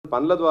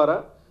పనుల ద్వారా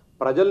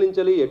ప్రజల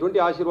నుంచి ఎటువంటి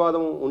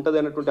ఆశీర్వాదం ఉంటుంది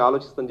అన్నటువంటి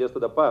ఆలోచిస్తాం చేస్తే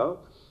తప్ప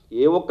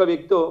ఏ ఒక్క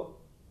వ్యక్తో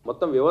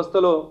మొత్తం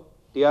వ్యవస్థలో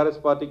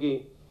టీఆర్ఎస్ పార్టీకి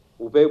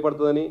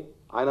ఉపయోగపడుతుందని,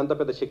 ఆయన అంత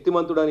పెద్ద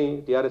శక్తిమంతుడని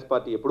టీఆర్ఎస్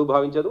పార్టీ ఎప్పుడూ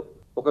భావించదు.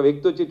 ఒక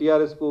వ్యక్తి వచ్చి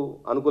టీఆర్ఎస్కు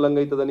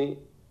అనుకూలంగా అవుతుందని,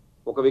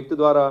 ఒక వ్యక్తి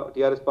ద్వారా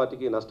టీఆర్ఎస్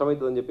పార్టీకి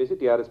నష్టమవుతుందని చెప్పేసి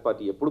టీఆర్ఎస్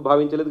పార్టీ ఎప్పుడు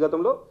భావించలేదు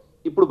గతంలో,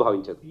 ఇప్పుడు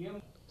భావించదు.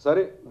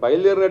 సరే,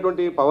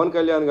 బయలుదేరినటువంటి పవన్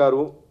కళ్యాణ్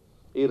గారు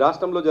ఈ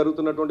రాష్ట్రంలో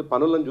జరుగుతున్నటువంటి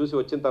పనులను చూసి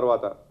వచ్చిన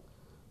తర్వాత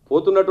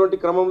పోతున్నటువంటి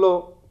క్రమంలో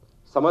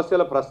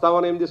సమస్యల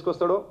ప్రస్తావన ఏం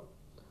తీసుకొస్తాడో,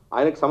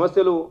 ఆయనకు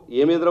సమస్యలు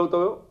ఏమి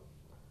ఎదురవుతాయో,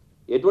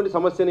 ఎటువంటి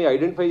సమస్యని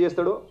ఐడెంటిఫై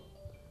చేస్తాడో,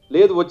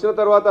 లేదు వచ్చిన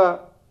తర్వాత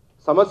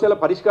సమస్యల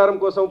పరిష్కారం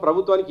కోసం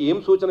ప్రభుత్వానికి ఏం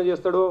సూచన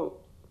చేస్తాడో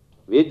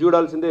వేచి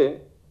చూడాల్సిందే.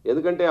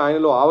 ఎందుకంటే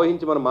ఆయనలో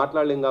ఆవహించి మనం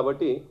మాట్లాడలేం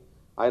కాబట్టి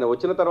ఆయన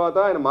వచ్చిన తర్వాత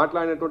ఆయన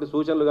మాట్లాడినటువంటి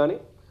సూచనలు కానీ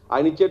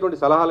ఆయన ఇచ్చేటువంటి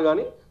సలహాలు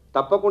కానీ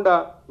తప్పకుండా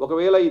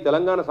ఒకవేళ ఈ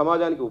తెలంగాణ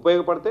సమాజానికి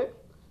ఉపయోగపడితే,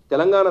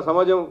 తెలంగాణ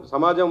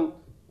సమాజం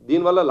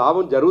దీనివల్ల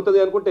లాభం జరుగుతుంది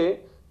అనుకుంటే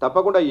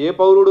తప్పకుండా ఏ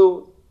పౌరుడు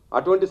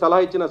అటువంటి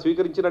సలహా ఇచ్చినా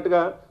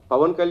స్వీకరించినట్టుగా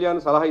పవన్ కళ్యాణ్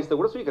సలహా ఇస్తే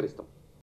కూడా స్వీకరిస్తాం.